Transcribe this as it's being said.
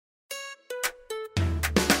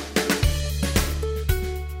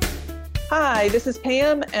Hi, this is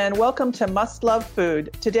Pam, and welcome to Must Love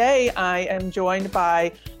Food. Today, I am joined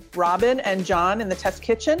by Robin and John in the Test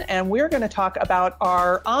Kitchen, and we're going to talk about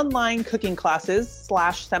our online cooking classes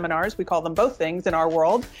 / seminars. We call them both things in our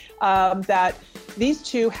world, that these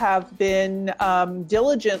two have been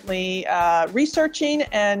diligently researching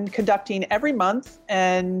and conducting every month.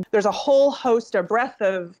 And there's a whole host, a breadth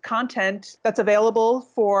of content that's available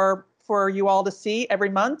for you all to see every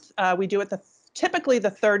month. We do it typically the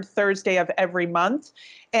third Thursday of every month.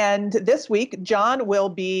 And this week, John will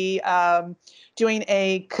be doing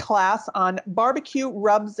a class on barbecue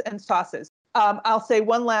rubs and sauces. I'll say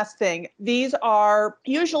one last thing. These are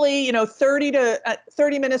usually,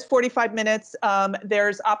 30 minutes, 45 minutes.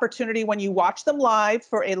 There's opportunity when you watch them live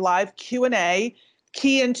for a live Q&A.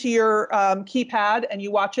 Key into your keypad and you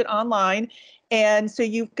watch it online. And so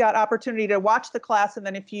you've got opportunity to watch the class. And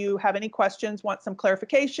then if you have any questions, want some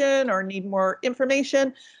clarification or need more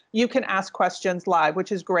information, you can ask questions live,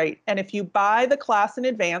 which is great. And if you buy the class in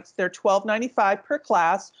advance, they're $12.95 per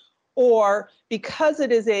class. Or because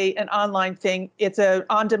it is an online thing, it's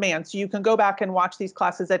on demand. So you can go back and watch these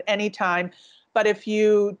classes at any time. But if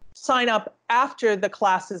you sign up after the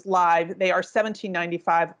class is live, they are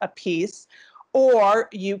 $17.95 a piece. Or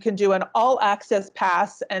you can do an all-access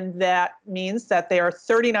pass, and that means that they are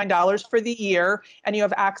 $39 for the year, and you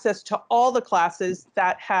have access to all the classes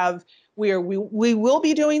that we will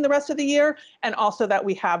be doing the rest of the year, and also that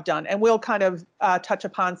we have done. And we'll kind of touch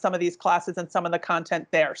upon some of these classes and some of the content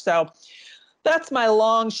there. So that's my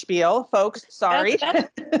long spiel, folks. Sorry.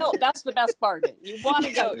 That's the best bargain. You want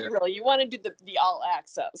to go, you want to do the all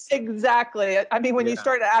access. Exactly. I mean, when you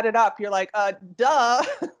start to add it up, you're like, duh.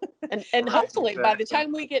 And hopefully by the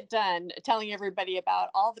time we get done telling everybody about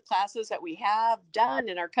all the classes that we have done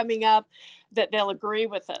and are coming up, that they'll agree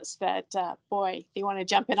with us that, boy, they want to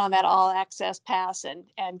jump in on that all access pass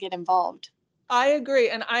and get involved. I agree.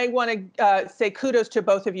 And I want to say kudos to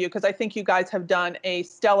both of you because I think you guys have done a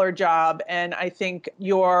stellar job. And I think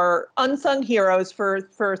you're unsung heroes for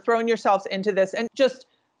throwing yourselves into this and just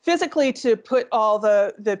physically to put all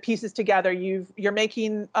the pieces together. You're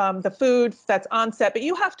making the food that's on set, but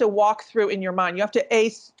you have to walk through in your mind. You have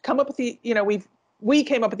to come up with we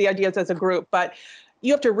came up with the ideas as a group, but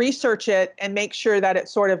you have to research it and make sure that it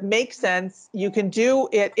sort of makes sense. You can do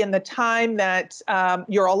it in the time that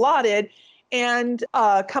you're allotted. And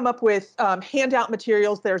come up with handout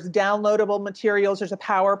materials. There's downloadable materials. There's a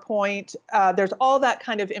PowerPoint. There's all that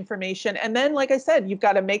kind of information. And then, like I said, you've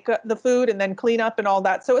got to make the food and then clean up and all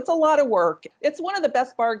that. So it's a lot of work. It's one of the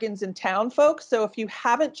best bargains in town, folks. So if you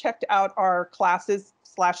haven't checked out our classes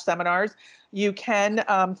 / seminars, you can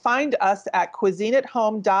find us at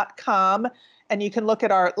cuisineathome.com. And you can look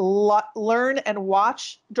at our Learn and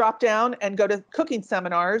Watch drop down and go to cooking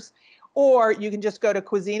seminars. Or you can just go to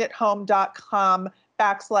cuisineathome.com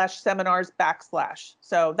 /seminars /.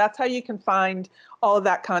 So that's how you can find all of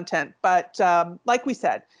that content. But like we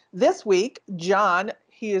said, this week, John,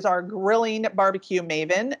 he is our grilling barbecue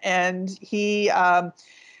maven, and he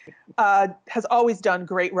has always done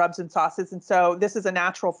great rubs and sauces. And so this is a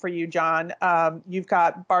natural for you, John. You've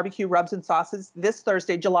got barbecue rubs and sauces this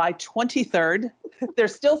Thursday, July 23rd.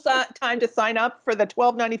 There's still time to sign up for the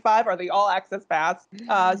 $12.95 or the all access pass.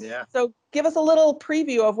 So give us a little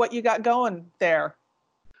preview of what you got going there.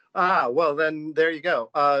 Well, then there you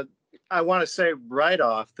go. I want to say right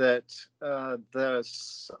off that the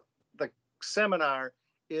seminar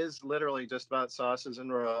is literally just about sauces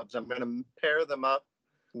and rubs. I'm going to pair them up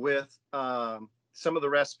with some of the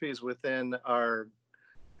recipes within our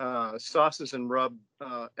sauces and rub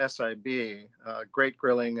SIB, great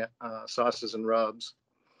grilling sauces and rubs.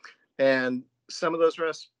 And some of those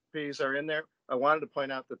recipes are in there. I wanted to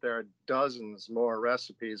point out that there are dozens more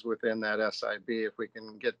recipes within that SIB if we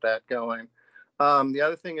can get that going. The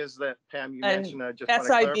other thing is that, Pam, you mentioned, I just want to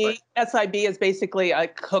clarify. SIB is basically a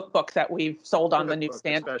cookbook that we've sold on the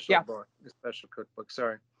newsstand. A special cookbook,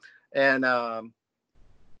 sorry. And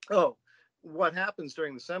what happens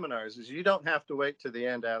during the seminars is you don't have to wait to the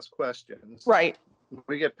end to ask questions. Right.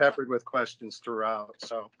 We get peppered with questions throughout.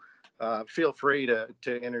 So feel free to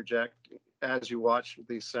interject as you watch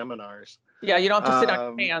these seminars. Yeah, you don't have to sit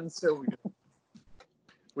on your hands. So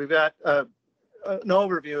we've got an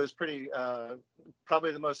overview is pretty,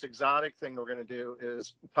 probably the most exotic thing we're going to do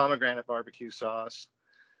is pomegranate barbecue sauce.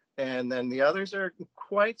 And then the others are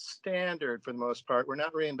quite standard for the most part. We're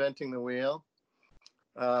not reinventing the wheel.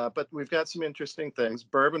 But we've got some interesting things.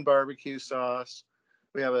 Bourbon barbecue sauce.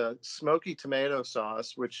 We have a smoky tomato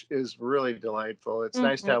sauce, which is really delightful. It's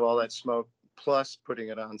nice to have all that smoke, plus putting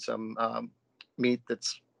it on some meat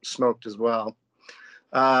that's smoked as well.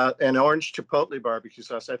 And orange chipotle barbecue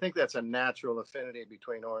sauce. I think that's a natural affinity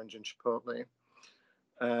between orange and chipotle.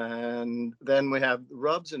 And then we have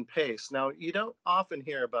rubs and pastes. Now, you don't often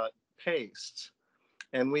hear about pastes.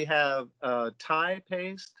 And we have Thai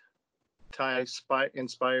paste,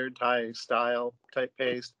 inspired Thai style type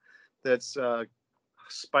paste that's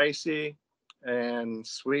spicy and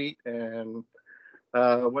sweet and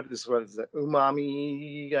what is it?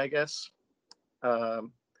 Umami, I guess.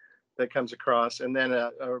 That comes across, and then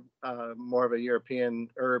a more of a European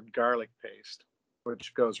herb garlic paste,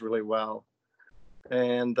 which goes really well.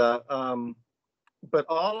 And but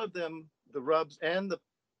all of them, the rubs and the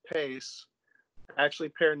pastes, actually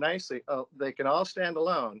pair nicely. They can all stand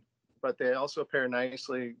alone, but they also pair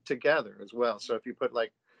nicely together as well. So if you put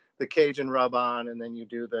like the Cajun rub on, and then you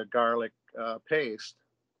do the garlic paste,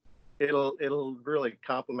 it'll really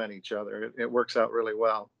complement each other. It works out really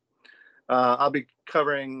well. I'll be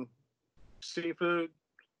covering seafood,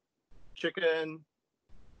 chicken,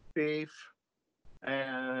 beef,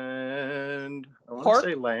 and I want to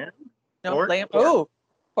say lamb. No, pork? lamb. Pork. Oh,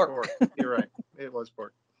 pork. You're right. It was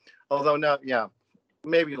pork. Although not, yeah,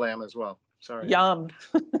 maybe lamb as well. Sorry. Yum.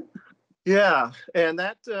 Yeah, and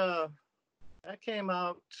that came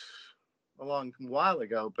out a long while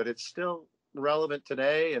ago, but it's still relevant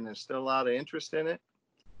today, and there's still a lot of interest in it.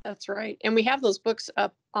 That's right. And we have those books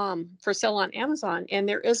up for sale on Amazon, and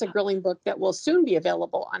there is a grilling book that will soon be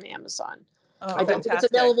available on Amazon. Oh, I don't think it's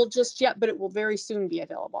fantastic. available just yet, but it will very soon be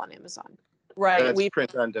available on Amazon. Right. That's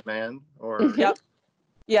print on demand, or Yep.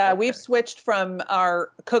 Yeah, Okay. we've switched from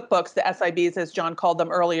our cookbooks, the SIBs, as John called them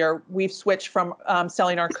earlier. We've switched from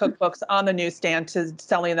selling our cookbooks on the newsstand to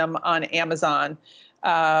selling them on Amazon.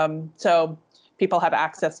 So people have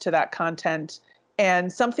access to that content.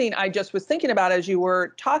 And something I just was thinking about as you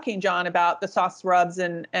were talking, John, about the sauce rubs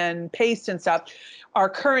and paste and stuff, our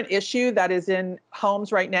current issue that is in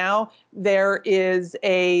homes right now, there is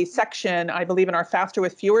a section, I believe in our Faster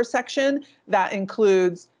with Fewer section, that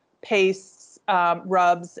includes pastes,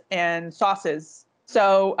 rubs, and sauces.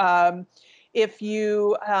 So if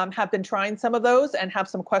you have been trying some of those and have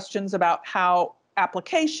some questions about how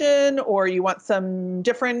application, or you want some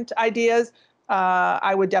different ideas,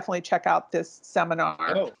 I would definitely check out this seminar.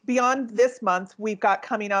 Oh. Beyond this month, we've got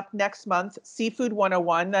coming up next month, Seafood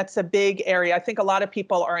 101. That's a big area. I think a lot of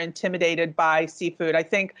people are intimidated by seafood. I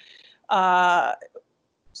think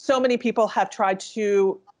so many people have tried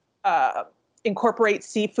to incorporate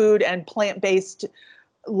seafood and plant-based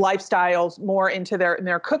lifestyles more into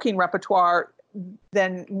their cooking repertoire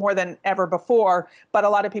more than ever before. But a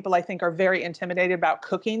lot of people, I think, are very intimidated about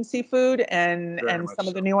cooking seafood and some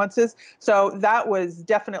of the nuances. So that was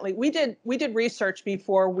definitely, we did research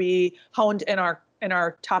before we honed in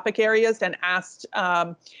our topic areas and asked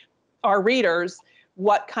our readers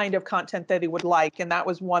what kind of content that they would like. And that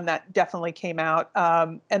was one that definitely came out.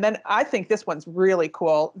 And then I think this one's really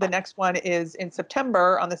cool. The next one is in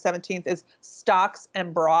September on the 17th is stocks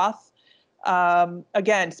and broth.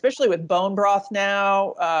 Again, especially with bone broth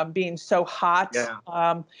now being so hot.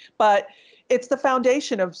 Yeah. But it's the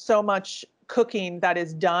foundation of so much cooking that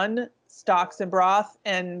is done, stocks and broth.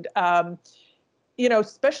 And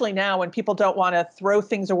especially now when people don't want to throw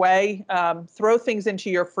things away, throw things into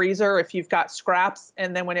your freezer if you've got scraps.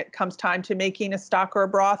 And then when it comes time to making a stock or a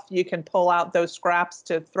broth, you can pull out those scraps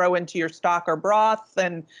to throw into your stock or broth.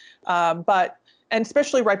 And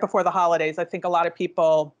especially right before the holidays, I think a lot of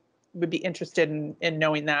people would be interested in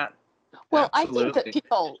knowing that. Well, Absolutely.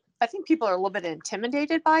 I think people are a little bit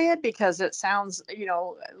intimidated by it because it sounds,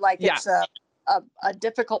 like it's a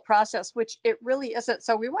difficult process, which it really isn't.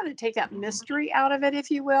 So we want to take that mystery out of it, if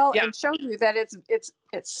you will, and show you that it's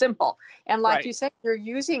simple. And like you said, you're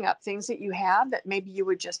using up things that you have that maybe you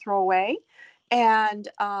would just throw away. And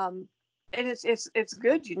it's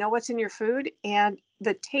good. You know what's in your food, and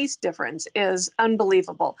the taste difference is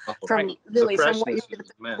unbelievable from what you get at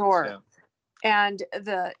the store. Yeah. And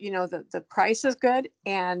the price is good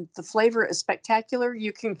and the flavor is spectacular.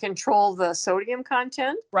 You can control the sodium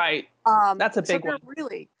content. Right. That's a big one.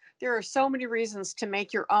 Really, there are so many reasons to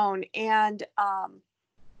make your own. And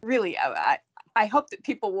really, I hope that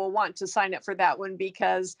people will want to sign up for that one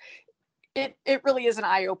because it really is an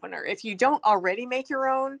eye opener. If you don't already make your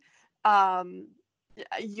own,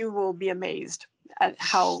 you will be amazed at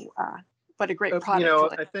how what a great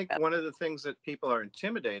product. I think one of the things that people are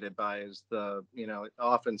intimidated by is it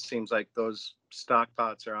often seems like those stock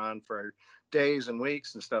pots are on for days and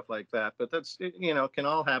weeks and stuff like that. But that's, can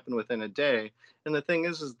all happen within a day. And the thing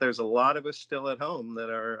is there's a lot of us still at home that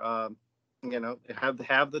are,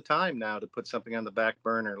 have the time now to put something on the back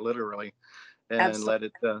burner, literally, and let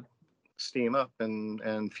it steam up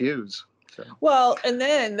and fuse. So. Well, and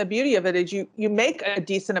then the beauty of it is you make a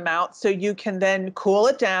decent amount, so you can then cool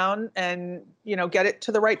it down and get it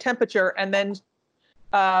to the right temperature, and then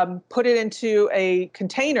put it into a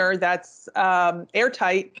container that's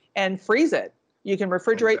airtight and freeze it. You can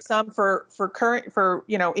refrigerate some for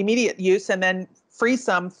immediate use, and then freeze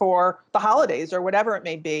some for the holidays or whatever it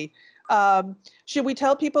may be. Should we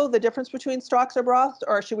tell people the difference between stocks or broths,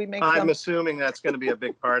 or should we make I'm assuming that's going to be a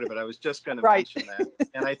big part of it. I was just going to mention that.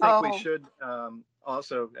 And I think we should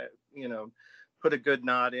also, put a good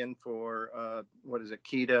nod in for,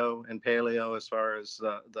 keto and paleo, as far as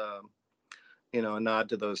the a nod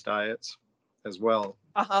to those diets as well.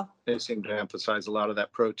 They seem to emphasize a lot of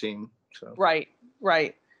that protein. So. Right.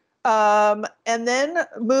 And then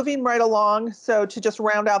moving right along, so to just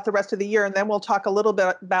round out the rest of the year, and then we'll talk a little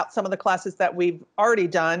bit about some of the classes that we've already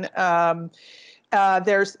done.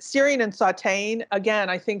 There's searing and sauteing. Again,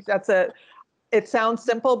 I think it sounds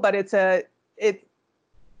simple, but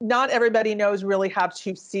not everybody knows really how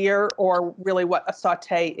to sear or really what a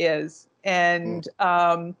saute is. And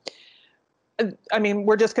I mean,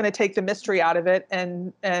 we're just going to take the mystery out of it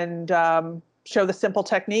and show the simple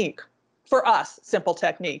technique. For us, simple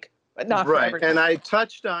technique, but not for everybody. And I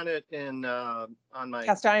touched on it on my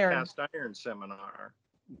cast iron seminar,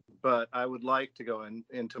 but I would like to go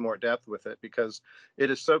into more depth with it, because it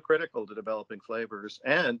is so critical to developing flavors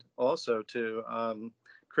and also to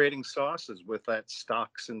creating sauces with that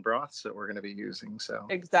stocks and broths that we're going to be using. So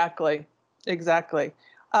exactly.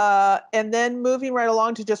 And then moving right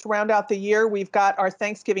along to just round out the year, we've got our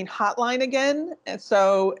Thanksgiving hotline again. And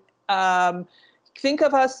so think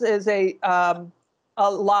of us as a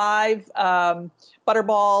live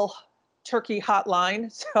Butterball turkey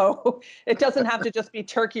hotline. So it doesn't have to just be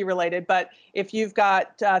turkey related, but if you've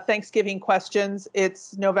got Thanksgiving questions,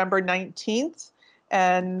 it's November 19th,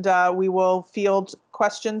 and we will field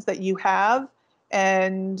questions that you have.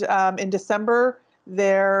 And in December,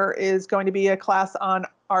 there is going to be a class on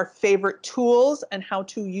our favorite tools and how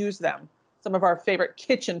to use them. Some of our favorite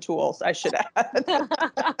kitchen tools, I should add.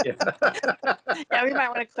 Yeah, we might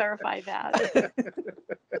want to clarify that.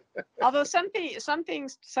 Although some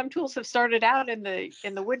tools have started out in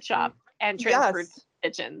the wood shop and transferred to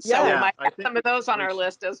kitchens. So we might have some of those on our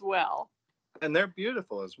list as well. And they're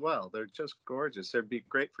beautiful as well. They're just gorgeous. They'd be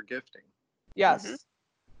great for gifting. Yes.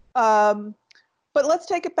 But let's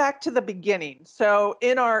take it back to the beginning. So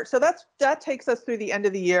that takes us through the end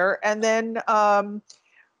of the year, and then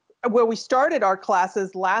where we started our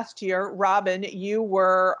classes last year, Robin, you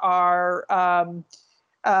were our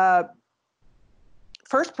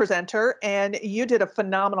first presenter, and you did a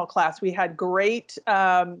phenomenal class. We had great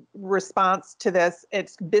response to this.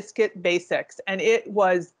 It's Biscuit Basics, and it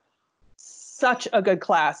was such a good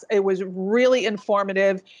class. It was really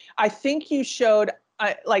informative. I think you showed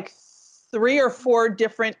like 3 or 4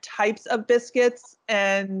 different types of biscuits,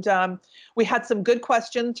 and we had some good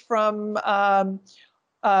questions from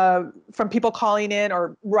people calling in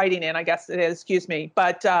or writing in, I guess it is, excuse me.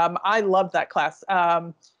 But I loved that class.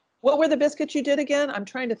 What were the biscuits you did again? I'm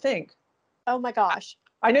trying to think. Oh my gosh.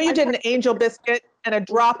 I know you did an angel biscuit and a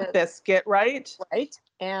drop biscuit, right? Right.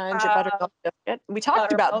 And your buttermilk biscuit. We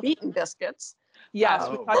talked about beaten biscuits. Yes,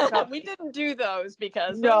 we talked about. We didn't do those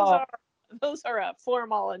because those are a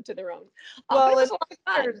form all into their own. Well,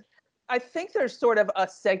 I think there's sort of a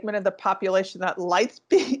segment of the population that likes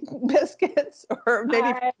beaten biscuits, or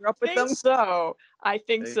maybe grew up with them. I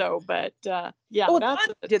think so, but yeah. Oh, Don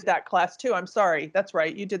did that class too. I'm sorry. That's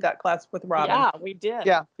right. You did that class with Robin. Yeah, we did.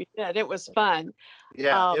 Yeah, we did. It was fun.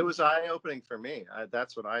 Yeah, it was eye-opening for me.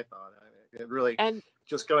 That's what I thought. It really, and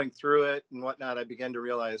just going through it and whatnot, I began to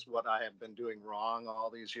realize what I have been doing wrong all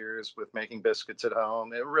these years with making biscuits at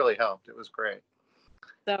home. It really helped. It was great.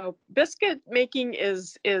 So biscuit making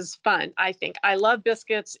is fun, I think. I love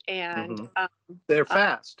biscuits, and they're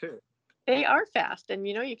fast too. They are fast, and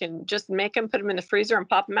you can just make them, put them in the freezer, and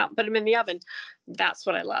pop them out and put them in the oven. That's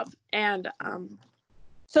what I love. And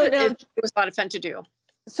so it was a lot of fun to do.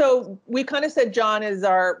 So we kind of said John is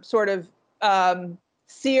our sort of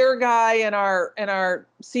sear guy and our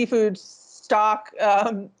seafood stock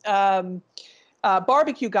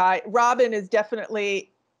barbecue guy. Robin is definitely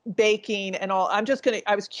baking and all. I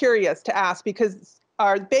was curious to ask, because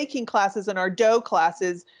our baking classes and our dough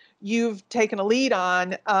classes you've taken a lead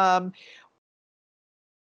on.